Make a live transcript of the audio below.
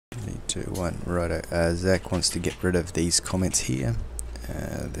2, 1. Righto. Zach wants to get rid of these comments here,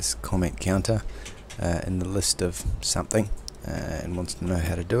 this comment counter in the list of something, and wants to know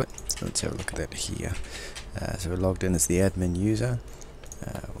how to do it. So let's have a look at that here. So we're logged in as the admin user.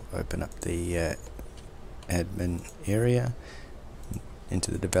 We'll open up the admin area,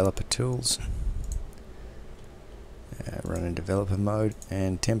 into the developer tools, run in developer mode,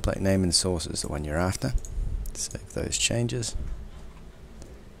 and template name and source is the one you're after. Save those changes.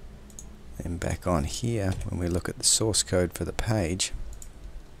 Then back on here, when we look at the source code for the page,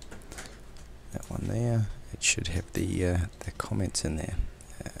 that one there, it should have the comments in there.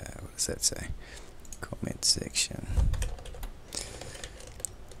 What does that say? Comment section.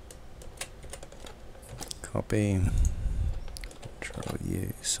 Copy. Control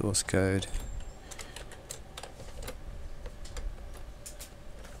U. Source code.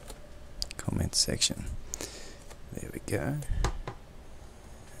 Comment section. There we go.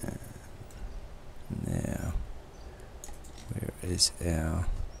 Now, where is our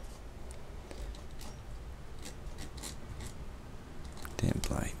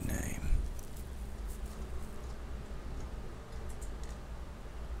template name?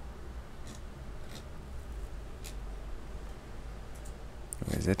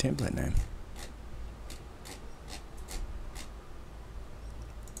 Where's our template name?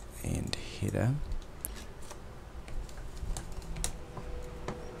 And header.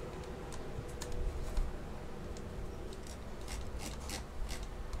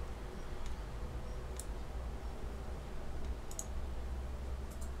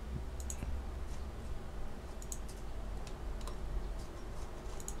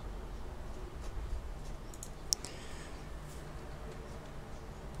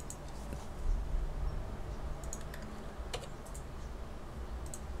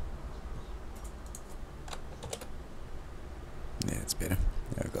 Yeah, it's better.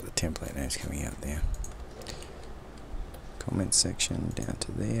 I've got the template names coming out there. Comment section down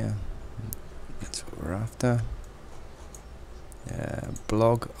to there. That's what we're after.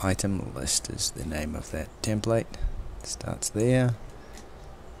 Blog item list is the name of that template. It starts there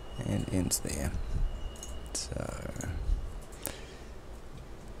and ends there. So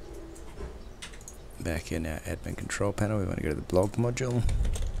back in our admin control panel, we want to go to the blog module.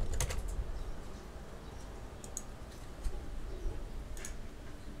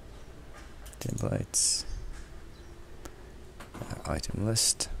 Templates, item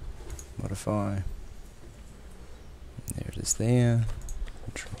list, modify, there it is there,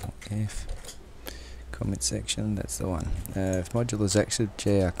 Control F, comment section, that's the one. If module is active,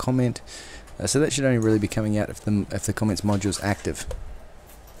 JR comment, so that should only really be coming out if the comments module is active.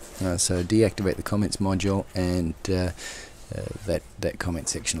 So deactivate the comments module, and that comment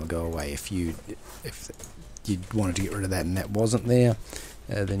section will go away. If you wanted to get rid of that and that wasn't there,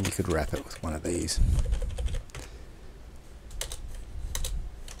 then you could wrap it with one of these.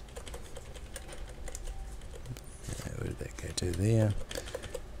 Where did that go to? There.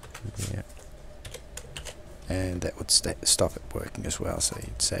 There. And that would stop it working as well, so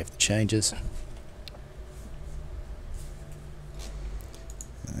you'd save the changes.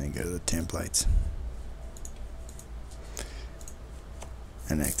 And then go to the templates.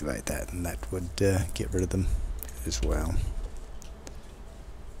 And activate that, and that would get rid of them as well.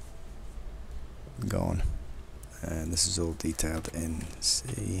 Gone. And this is all detailed in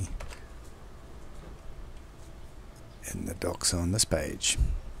C in the docs on this page.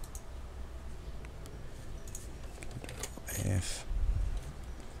 F,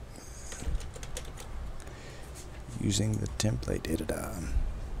 using the template editor.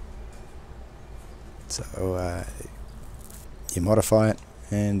 So you modify it,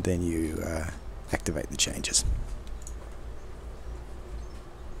 and then you activate the changes.